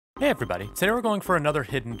Hey everybody, today we're going for another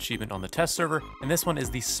hidden achievement on the test server, and this one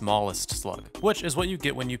is the smallest slug, which is what you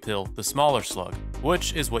get when you pill the smaller slug,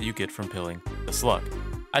 which is what you get from pilling the slug.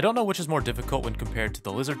 I don't know which is more difficult when compared to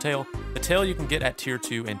the lizard tail. The tail you can get at tier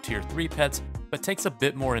 2 and tier 3 pets, but takes a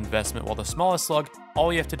bit more investment, while the smallest slug,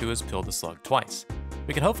 all you have to do is pill the slug twice.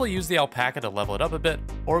 We can hopefully use the alpaca to level it up a bit,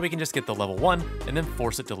 or we can just get the level 1 and then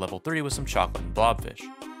force it to level 3 with some chocolate and blobfish.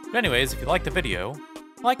 But anyways, if you like the video,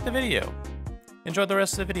 like the video. Enjoy the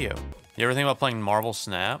rest of the video. You ever think about playing Marvel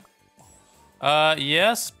Snap?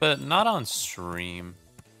 Yes, but not on stream.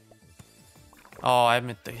 Oh, I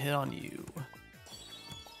meant to hit on you.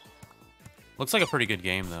 Looks like a pretty good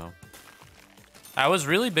game, though. I was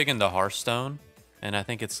really big into Hearthstone, and I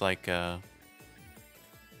think it's like,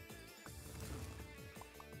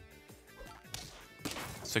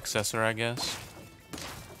 successor, I guess.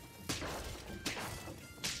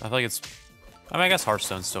 I feel like it's... I mean, I guess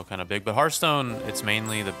Hearthstone's still kind of big, but Hearthstone, it's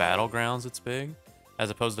mainly the battlegrounds it's big, as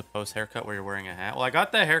opposed to post-haircut where you're wearing a hat. Well, I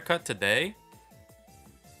got that haircut today,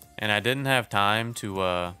 and I didn't have time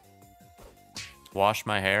to wash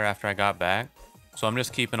my hair after I got back, so I'm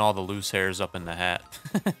just keeping all the loose hairs up in the hat.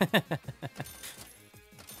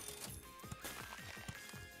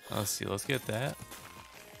 Let's see, let's get that.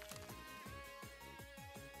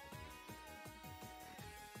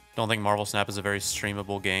 Don't think Marvel Snap is a very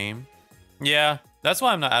streamable game. Yeah, that's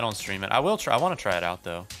why I don't stream it. I will try. I want to try it out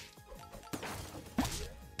though.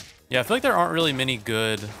 Yeah, I feel like there aren't really many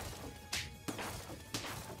good.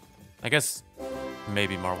 I guess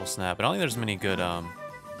maybe Marvel Snap, but I don't think there's many good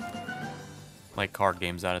like card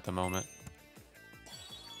games out at the moment.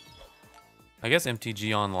 I guess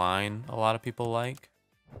MTG Online a lot of people like.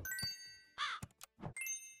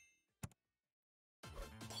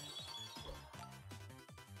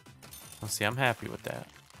 Let's see, I'm happy with that.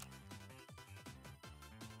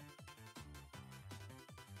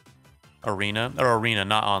 Arena,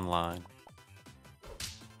 not online.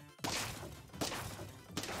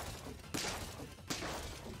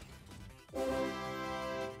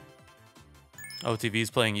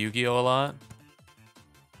 OTV's playing Yu-Gi-Oh a lot.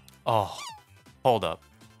 Oh, hold up.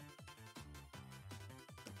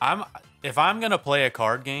 If I'm gonna play a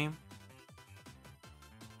card game,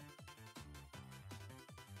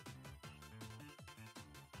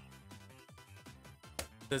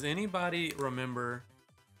 does anybody remember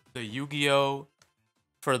the Yu-Gi-Oh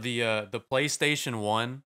for the PlayStation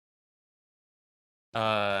 1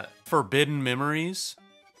 Forbidden Memories?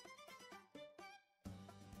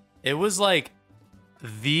 It was like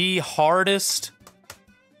the hardest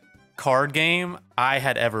card game I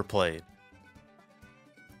had ever played.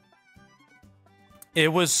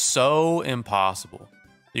 It was so impossible.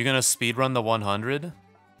 You're gonna speedrun the 100?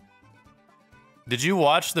 Did you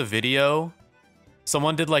watch the video?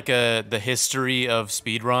 Someone did like the history of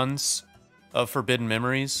speedruns of Forbidden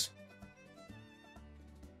Memories.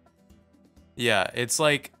 Yeah, it's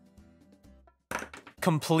like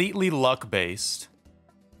completely luck-based.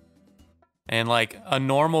 And like a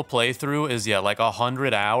normal playthrough is, yeah, like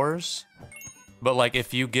 100 hours. But like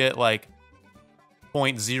if you get like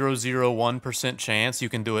 0.001% chance, you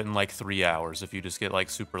can do it in like 3 hours if you just get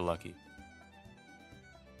like super lucky.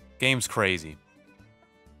 Game's crazy.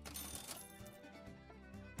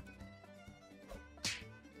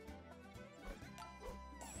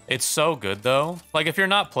 It's so good, though. Like, if you're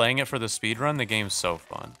not playing it for the speedrun, the game's so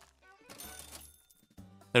fun.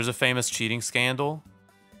 There's a famous cheating scandal.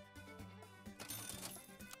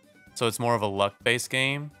 So it's more of a luck-based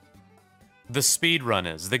game. The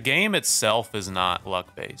speedrun is. The game itself is not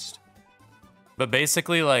luck-based. But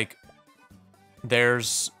basically, like,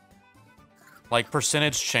 there's, like,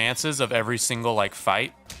 percentage chances of every single, like,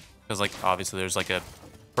 fight. Because, like, obviously there's, like, a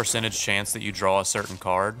percentage chance that you draw a certain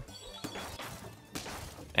card.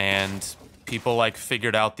 And people like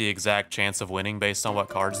figured out the exact chance of winning based on what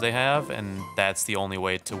cards they have, and that's the only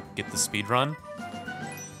way to get the speed run.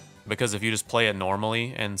 Because if you just play it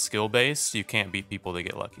normally and skill based, you can't beat people that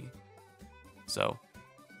get lucky. So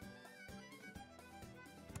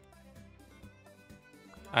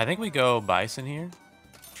I think we go bison here.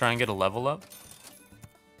 Try and get a level up.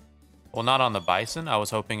 Well, not on the bison. I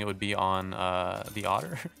was hoping it would be on the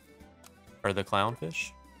otter or the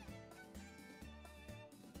clownfish.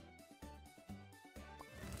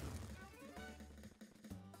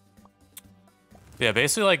 Yeah,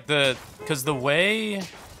 basically like because the way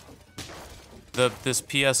this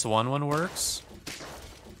PS1 one works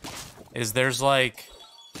is there's like,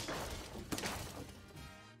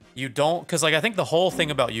 you don't, because like I think the whole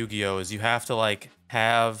thing about Yu-Gi-Oh is you have to like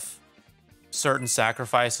have certain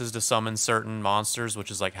sacrifices to summon certain monsters,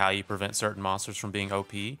 which is like how you prevent certain monsters from being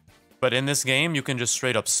OP. But in this game, you can just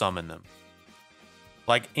straight up summon them.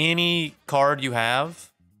 Like, any card you have,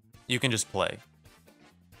 you can just play.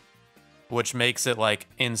 Which makes it, like,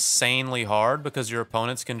 insanely hard because your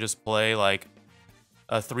opponents can just play, like,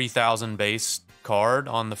 a 3,000 base card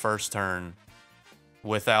on the first turn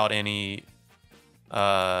without any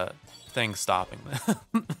thing stopping them.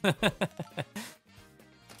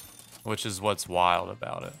 Which is what's wild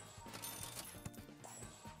about it.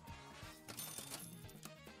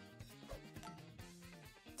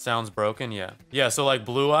 Sounds broken, yeah. Yeah, so like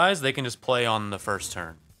Blue Eyes, they can just play on the first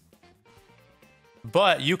turn.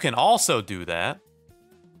 But you can also do that,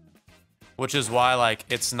 which is why, like,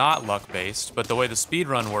 it's not luck-based, but the way the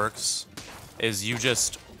speedrun works is you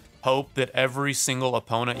just hope that every single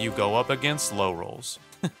opponent you go up against low rolls.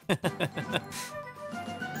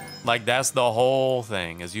 Like, that's the whole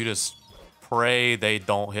thing, is you just pray they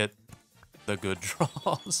don't hit the good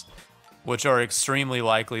draws, which are extremely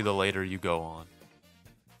likely the later you go on.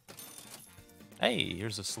 Hey,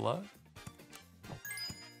 here's a slug.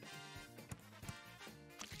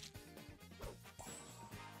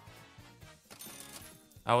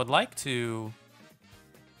 I would like to...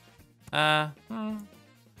 I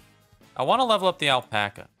want to level up the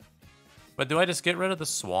alpaca. But do I just get rid of the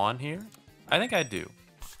swan here? I think I do.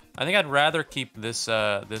 I think I'd rather keep this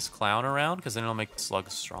this clown around, because then it'll make the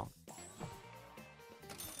slugs strong.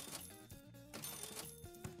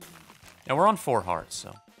 And we're on 4 hearts,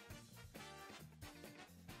 so...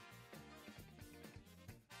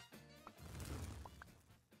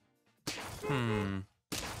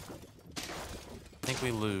 I think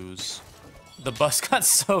we lose. The bus got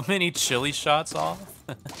so many chili shots off.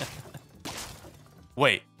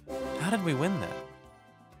 Wait, how did we win that?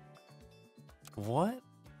 What?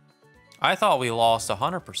 I thought we lost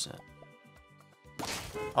 100%.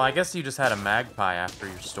 Oh, I guess you just had a magpie after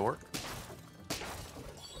your stork.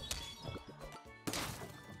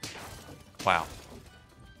 Wow.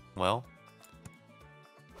 Well.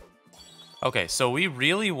 Okay, so we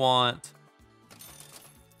really want...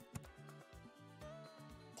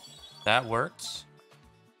 That works.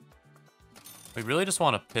 We really just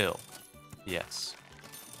want a pill. Yes.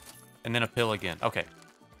 And then a pill again. Okay.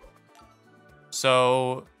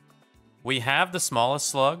 So, we have the smallest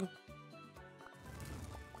slug.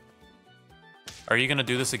 Are you going to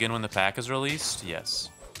do this again when the pack is released? Yes.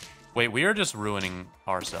 Wait, we are just ruining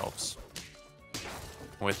ourselves.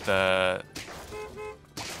 With the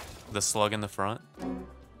slug in the front.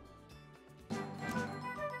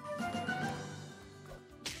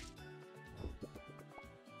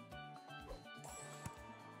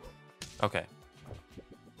 Okay.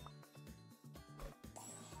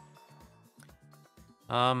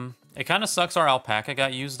 It kind of sucks our alpaca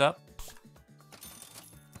got used up.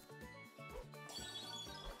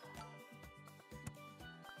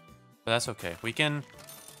 But that's okay. We can...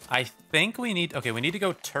 I think we need... Okay, we need to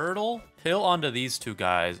go turtle, pill onto these 2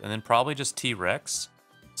 guys, and then probably just T-Rex.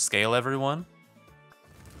 Scale everyone.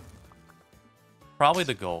 Probably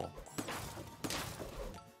the goal.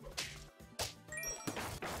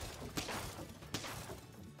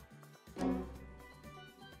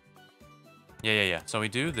 Yeah. So we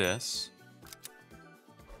do this.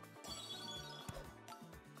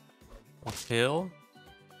 We'll pill.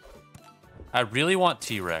 I really want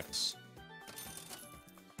T-Rex.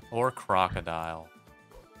 Or crocodile.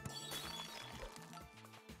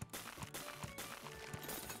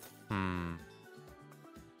 Oh,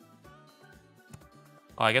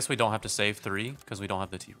 I guess we don't have to save 3, because we don't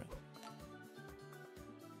have the T-Rex.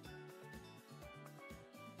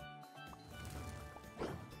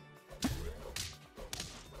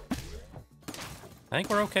 I think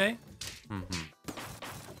we're okay.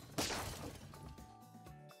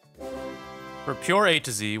 For pure A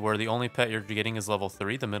to Z, where the only pet you're getting is level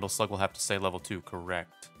 3, the middle slug will have to stay level 2,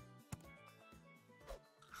 correct.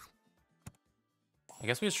 I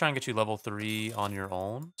guess we just try and get you level 3 on your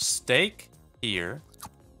own. Steak here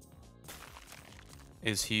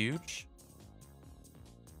is huge.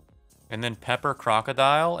 And then pepper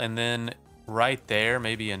crocodile, and then right there,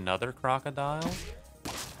 maybe another crocodile.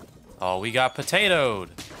 Oh, we got potatoed.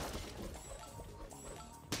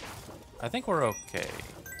 I think we're okay.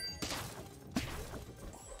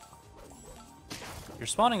 You're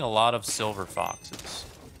spawning a lot of silver foxes.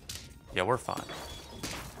 Yeah, we're fine.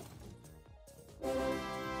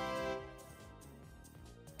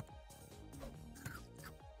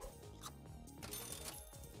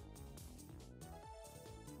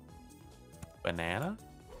 Banana?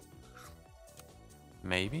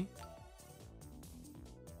 Maybe?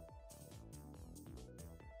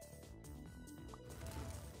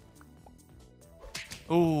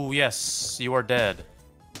 Ooh, yes, you are dead.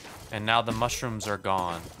 And now the mushrooms are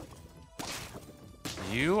gone.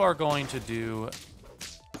 You are going to do...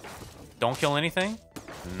 Don't kill anything?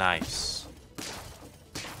 Nice.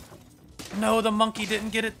 No, the monkey didn't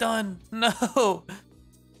get it done. No. Oh,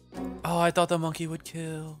 I thought the monkey would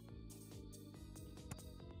kill.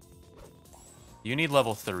 You need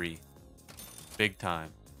level 3. Big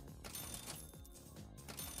time.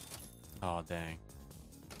 Oh, dang.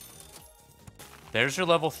 There's your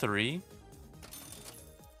level 3.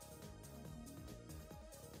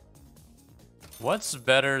 What's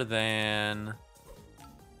better than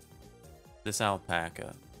this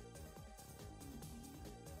alpaca?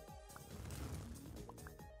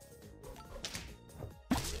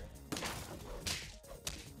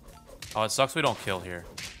 Oh, it sucks we don't kill here.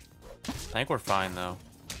 I think we're fine, though.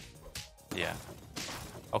 Yeah.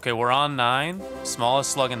 Okay, we're on 9.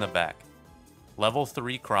 Smallest slug in the back. Level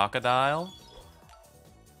 3 crocodile.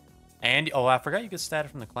 And, oh, I forgot you get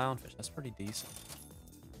status from the clownfish. That's pretty decent.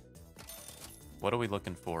 What are we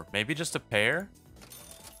looking for? Maybe just a pair?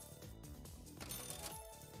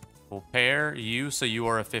 We'll pair you so you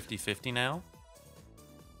are a 50-50 now.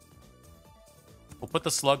 We'll put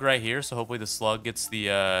the slug right here, so hopefully the slug gets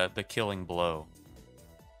the killing blow.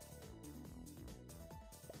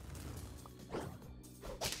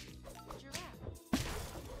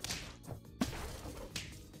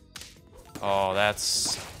 Oh, that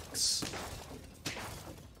sucks.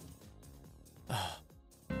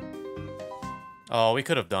 Oh, we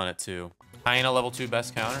could have done it too. Hyena level 2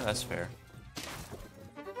 best counter? That's fair.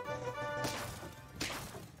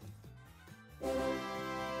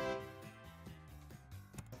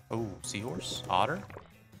 Oh, seahorse? Otter?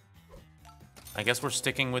 I guess we're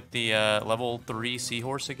sticking with the level 3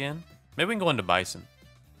 seahorse again. Maybe we can go into bison.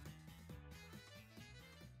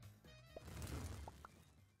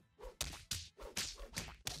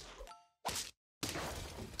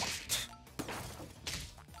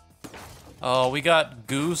 Oh, we got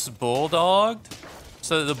goose bulldogged?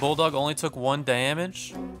 So the bulldog only took 1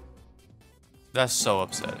 damage? That's so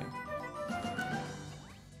upsetting.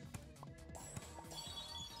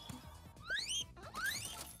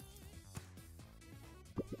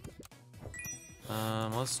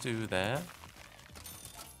 Let's do that.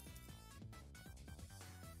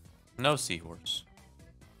 No seahorse.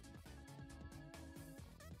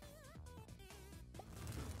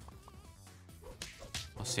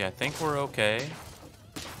 Let's see, I think we're okay.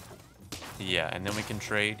 Yeah, and then we can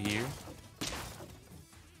trade here.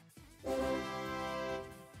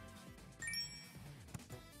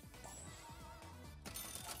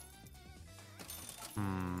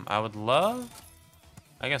 I would love...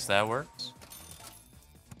 I guess that works.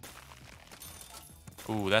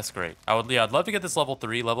 Ooh, that's great. Yeah, I'd love to get this level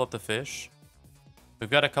 3, level up the fish. We've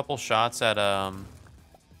got a couple shots at at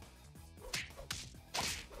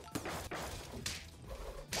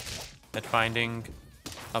finding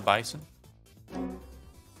a bison.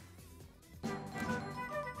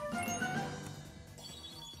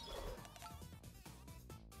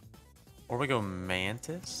 Or we go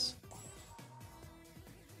mantis.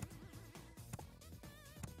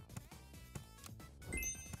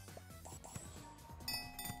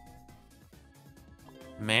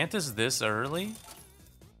 Mantis this early?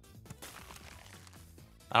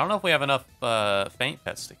 I don't know if we have enough faint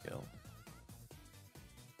pets to kill.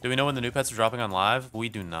 Do we know when the new pets are dropping on live? We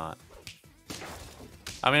do not.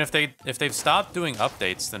 I mean, if they've stopped doing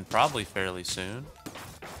updates, then probably fairly soon.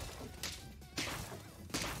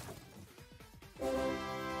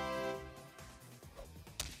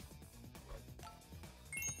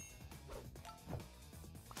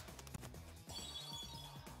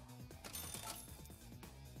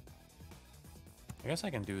 I guess I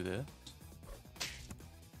can do this.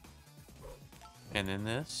 And then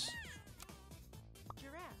this.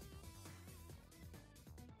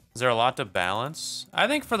 Is there a lot to balance? I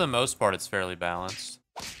think for the most part it's fairly balanced.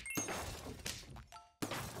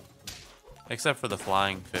 Except for the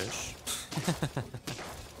flying fish.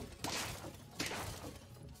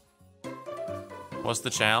 What's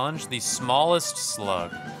the challenge? The smallest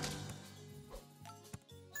slug.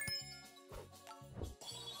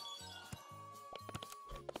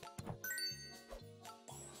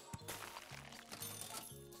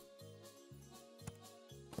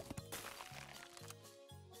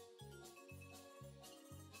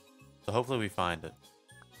 So hopefully we find it.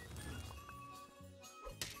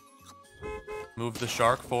 Move the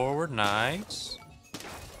shark forward, nice.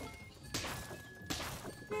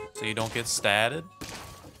 So you don't get statted.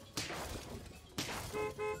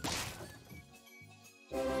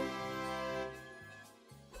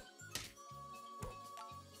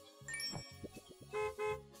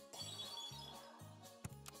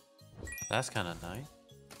 that's kind of nice.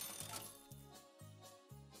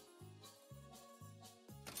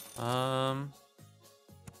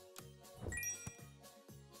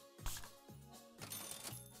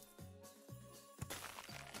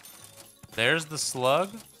 There's the slug.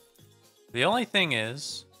 The only thing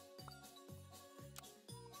is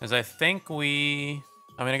I think we...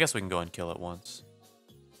 I mean, I guess we can go and kill it once.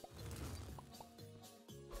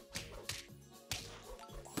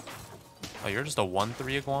 Oh, you're just a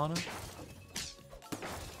 1-3 iguana?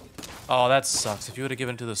 Oh, that sucks. If you would have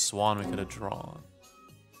given it to the swan, we could have drawn.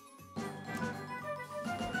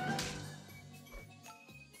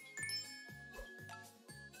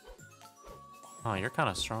 Oh, you're kind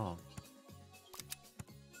of strong.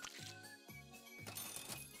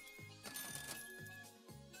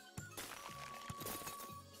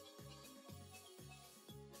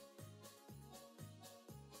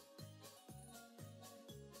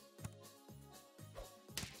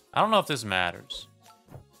 I don't know if this matters,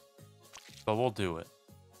 but we'll do it.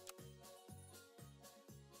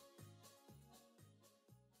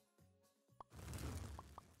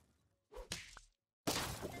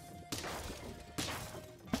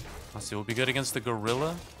 Let's see, we'll be good against the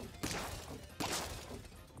gorilla.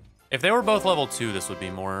 If they were both level 2, this would be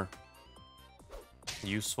more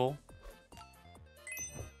useful.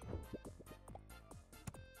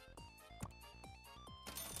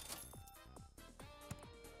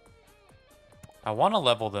 I want to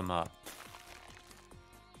level them up.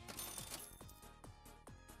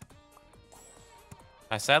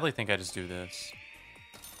 I sadly think I just do this.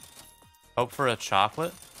 Hope for a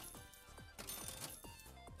chocolate?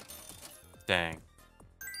 Dang.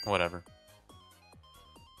 Whatever.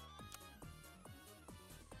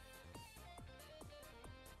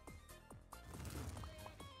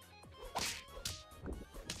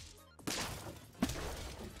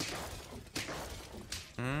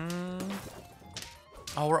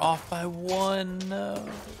 Oh, we're off by 1. No.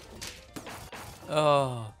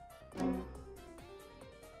 Oh.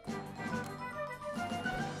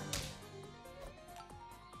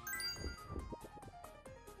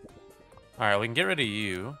 Alright, we can get rid of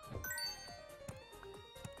you.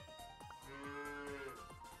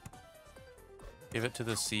 Give it to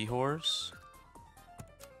the seahorse.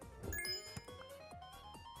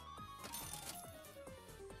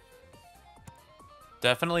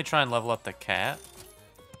 Definitely try and level up the cat.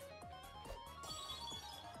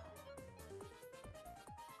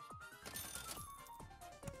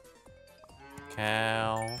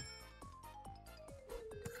 Cow.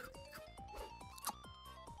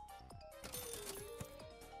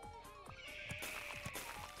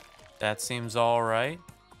 That seems all right.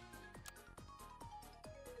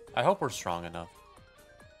 I hope we're strong enough.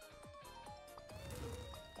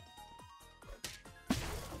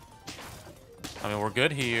 I mean, we're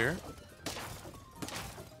good here.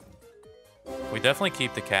 We definitely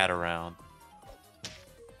keep the cat around.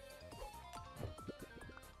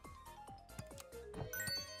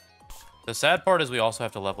 The sad part is we also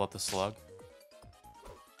have to level up the slug.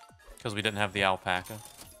 Because we didn't have the alpaca.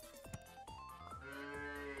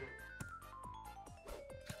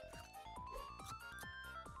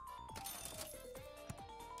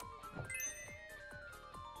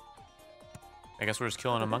 I guess we're just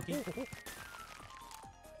killing a monkey.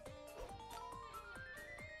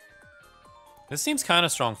 This seems kind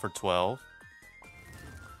of strong for 12.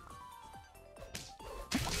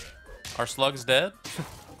 Our slug's dead?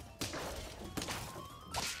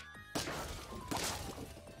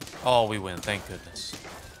 Oh, we win. Thank goodness.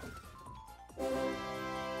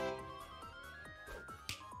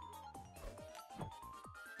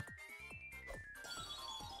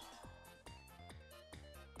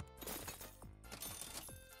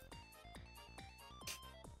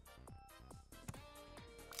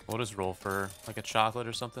 We'll just roll for like a chocolate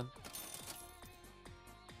or something.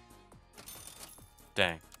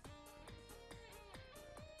 Dang.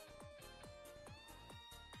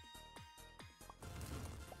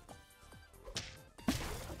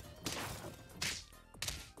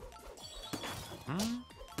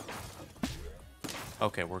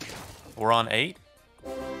 Okay, we're good. We're on 8.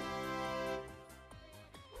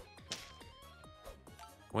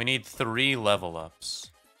 We need 3 level ups.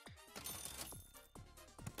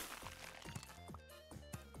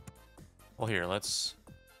 Well, here, let's...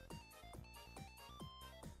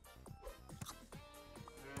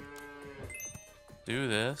 do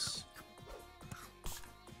this.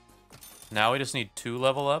 Now we just need 2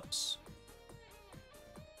 level ups.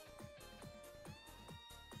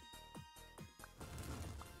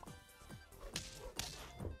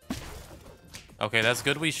 Okay, that's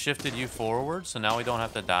good we shifted you forward, so now we don't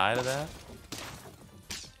have to die to that.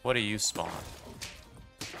 What do you spawn?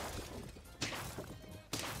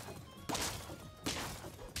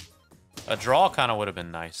 A draw kind of would have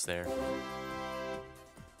been nice there.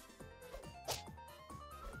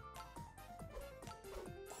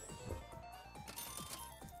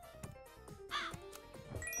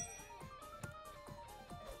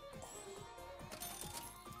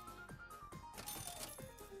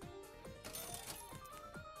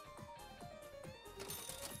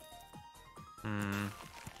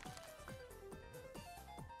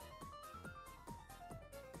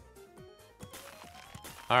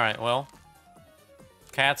 Alright, well.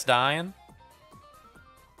 Cat's dying.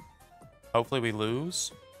 Hopefully we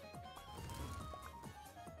lose.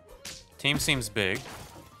 Team seems big.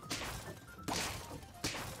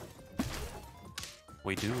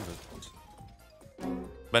 We do lose.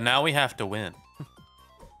 But now we have to win.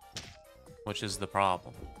 Which is the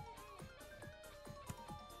problem.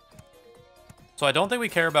 So I don't think we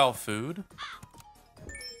care about food.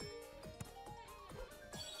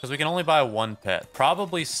 Because we can only buy one pet.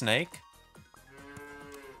 Probably snake.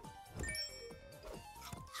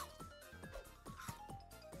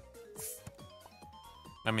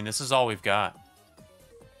 I mean, this is all we've got.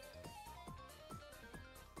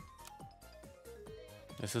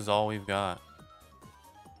 This is all we've got.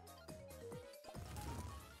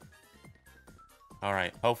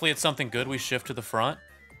 Alright, hopefully it's something good we shift to the front.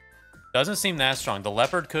 Doesn't seem that strong. The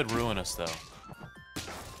leopard could ruin us, though.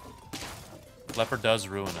 Leopard does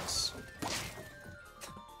ruin us.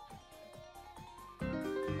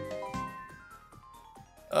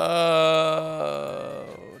 No.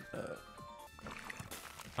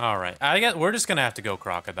 Alright, I guess we're just gonna have to go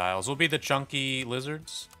crocodiles. We'll be the chunky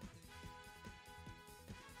lizards.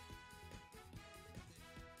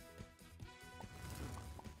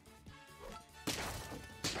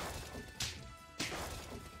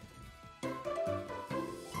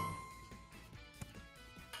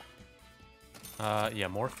 Yeah,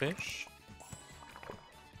 more fish.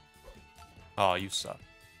 Oh, you suck.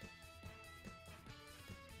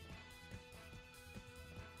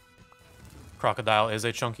 Crocodile is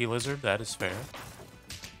a chunky lizard, that is fair.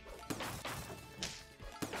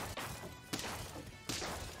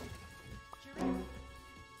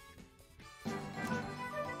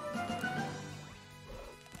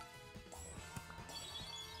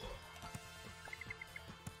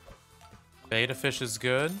 Beta fish is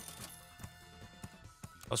good.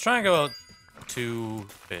 Let's try and go to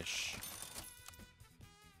fish.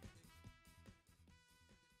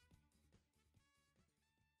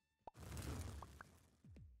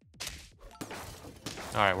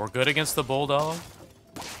 Alright, we're good against the bulldog.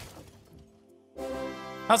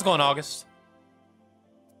 How's it going, August?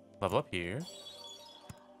 Level up here.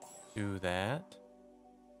 Do that.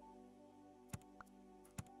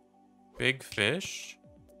 Big fish.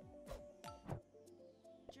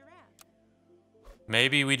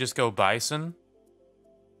 Maybe we just go bison.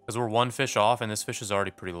 Because we're one fish off, and this fish is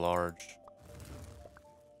already pretty large.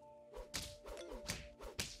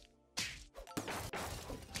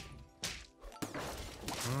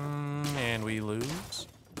 And we lose.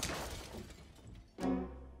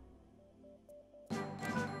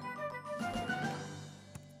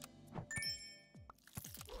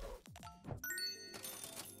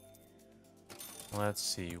 Let's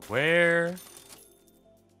see, where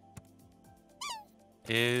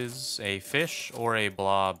is a fish or a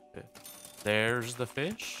blob? There's the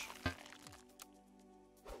fish.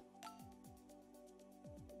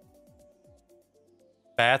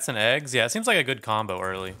 Bats and eggs? Yeah, it seems like a good combo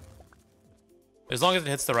early. As long as it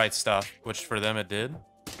hits the right stuff, which for them it did.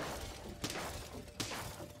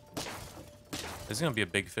 This is gonna be a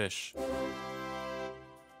big fish.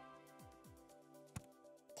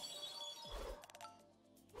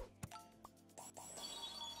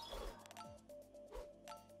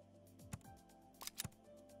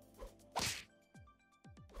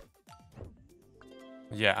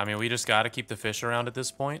 Yeah, I mean, we just gotta keep the fish around at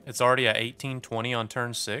this point. It's already at 18-20 on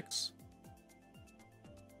turn 6.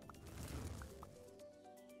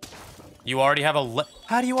 You already have a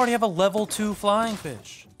How do you already have a level 2 flying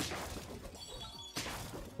fish?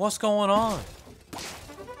 What's going on?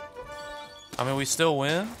 I mean, we still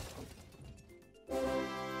win?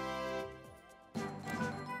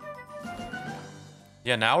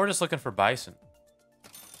 Yeah, now we're just looking for bison.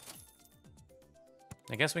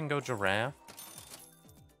 I guess we can go giraffe.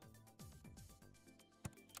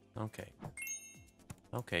 Okay.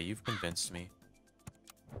 Okay, you've convinced me.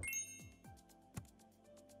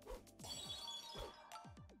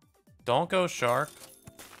 Don't go shark.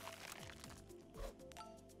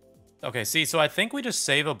 Okay, see, so I think we just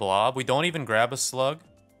save a blob. We don't even grab a slug.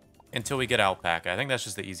 until we get alpaca. I think that's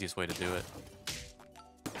just the easiest way to do it.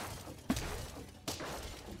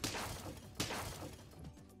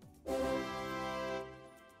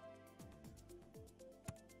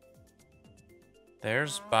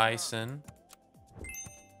 There's bison.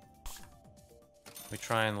 We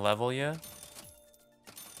try and level you.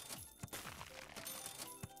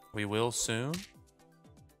 We will soon.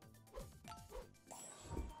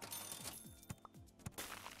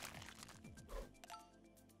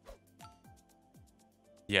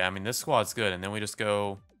 Yeah, I mean, this squad's good. And then we just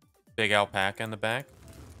go big alpaca in the back.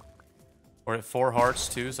 We're at 4 hearts,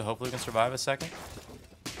 too, so hopefully we can survive a second.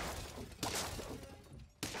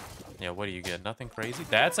 Yeah, what do you get? Nothing crazy?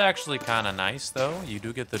 That's actually kind of nice, though. You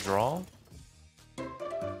do get the draw.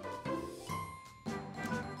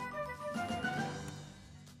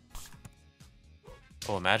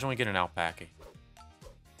 Oh, imagine we get an alpaca.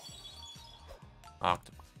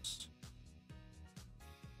 Octopus.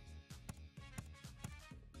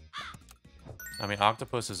 I mean,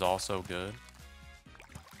 octopus is also good.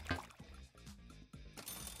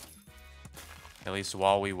 At least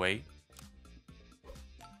while we wait.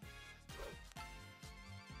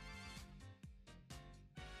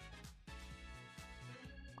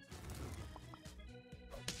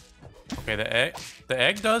 Okay, the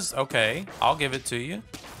egg does, okay, I'll give it to you.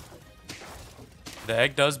 The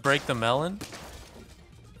egg does break the melon.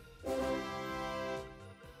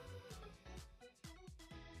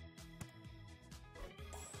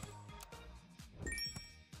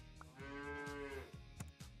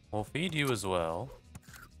 We'll feed you as well.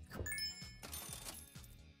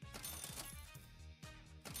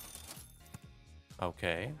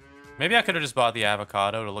 Okay. Maybe I could have just bought the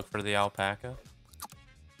avocado to look for the alpaca.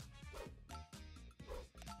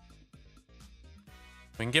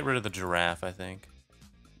 We can get rid of the giraffe, I think.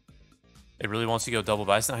 It really wants to go double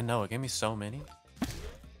bison. I know, it gave me so many.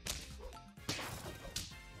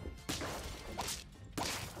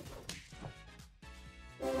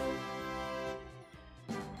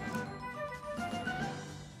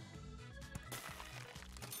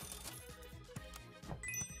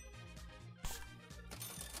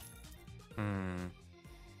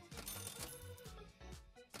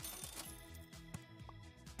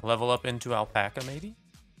 Level up into alpaca, maybe?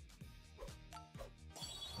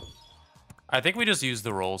 I think we just use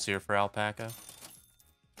the rolls here for alpaca.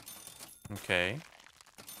 Okay.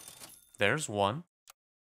 There's one.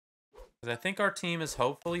 Because I think our team is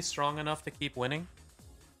hopefully strong enough to keep winning.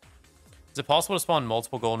 Is it possible to spawn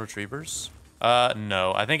multiple golden retrievers?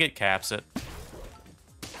 No. I think it caps it.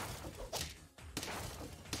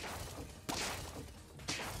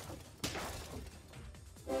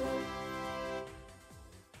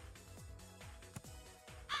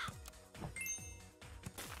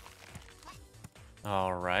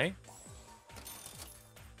 Alright.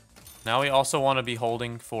 Now we also want to be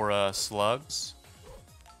holding for slugs.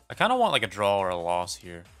 I kind of want like a draw or a loss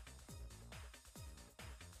here.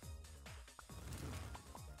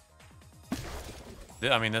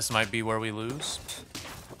 I mean, this might be where we lose.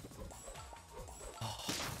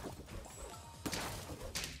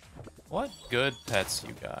 What good pets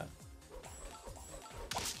you got?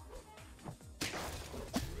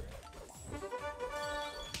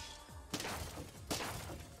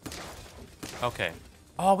 Okay.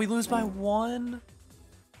 Oh, we lose by 1?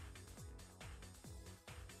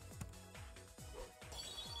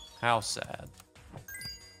 How sad.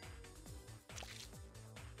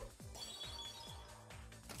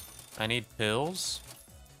 I need pills.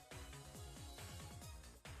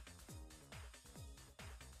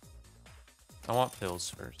 I want pills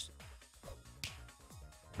first.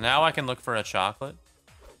 Now I can look for a chocolate.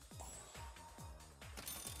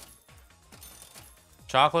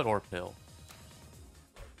 Chocolate or pill.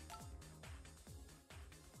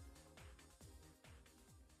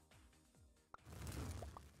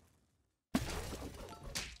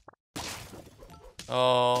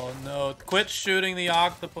 Oh no, quit shooting the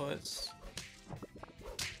octopus.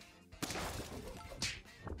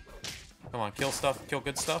 Come on, kill stuff, kill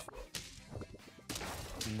good stuff.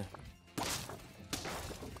 No.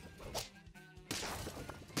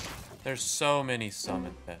 There's so many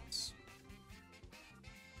summon pets.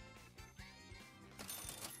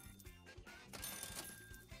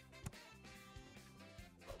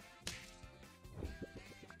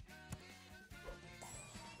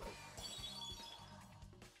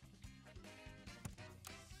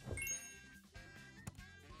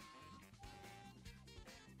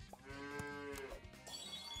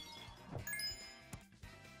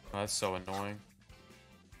 Oh, that's so annoying.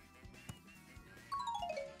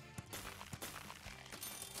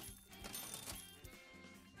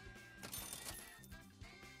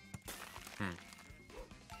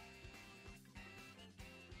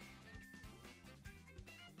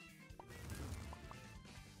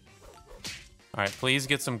 Alright, please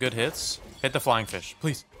get some good hits. Hit the flying fish.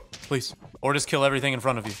 Please. Please. Or just kill everything in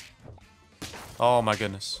front of you. Oh my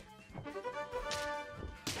goodness.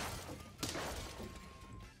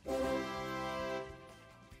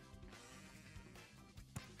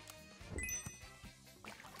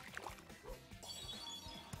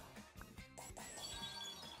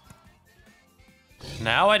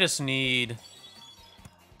 Now I just need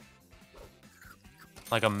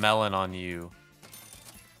like a melon on you.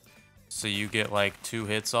 So you get like 2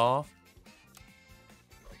 hits off.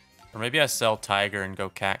 Or maybe I sell tiger and go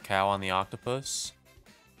cat cow on the octopus.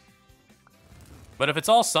 But if it's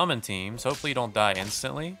all summon teams, hopefully you don't die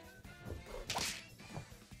instantly.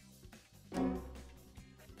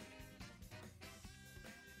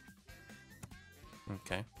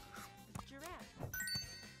 Okay.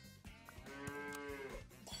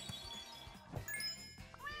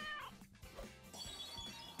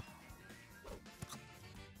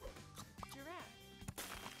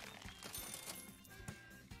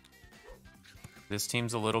 This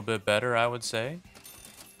team's a little bit better, I would say.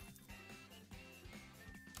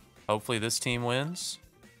 Hopefully this team wins.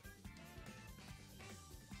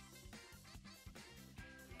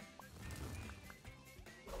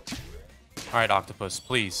 All right, octopus,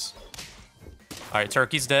 please. All right,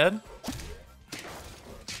 turkey's dead.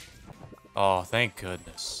 Oh, thank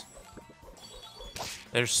goodness.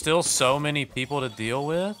 There's still so many people to deal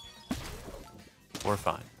with. We're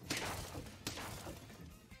fine.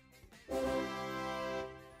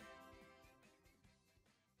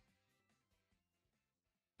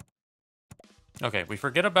 Okay, we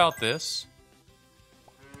forget about this.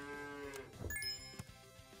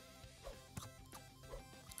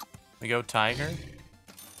 We go tiger.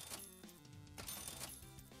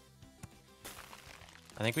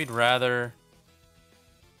 I think we'd rather...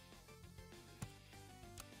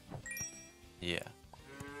 Yeah.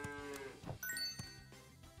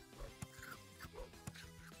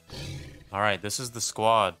 Alright, this is the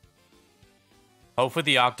squad. Hopefully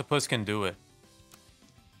the octopus can do it.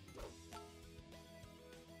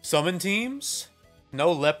 Summon teams?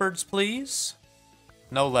 No leopards, please?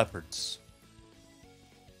 No leopards.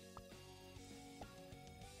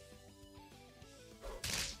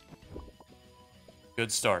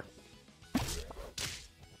 Good start.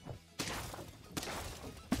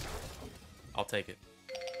 I'll take it.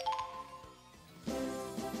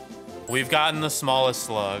 We've gotten the smallest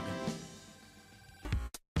slug.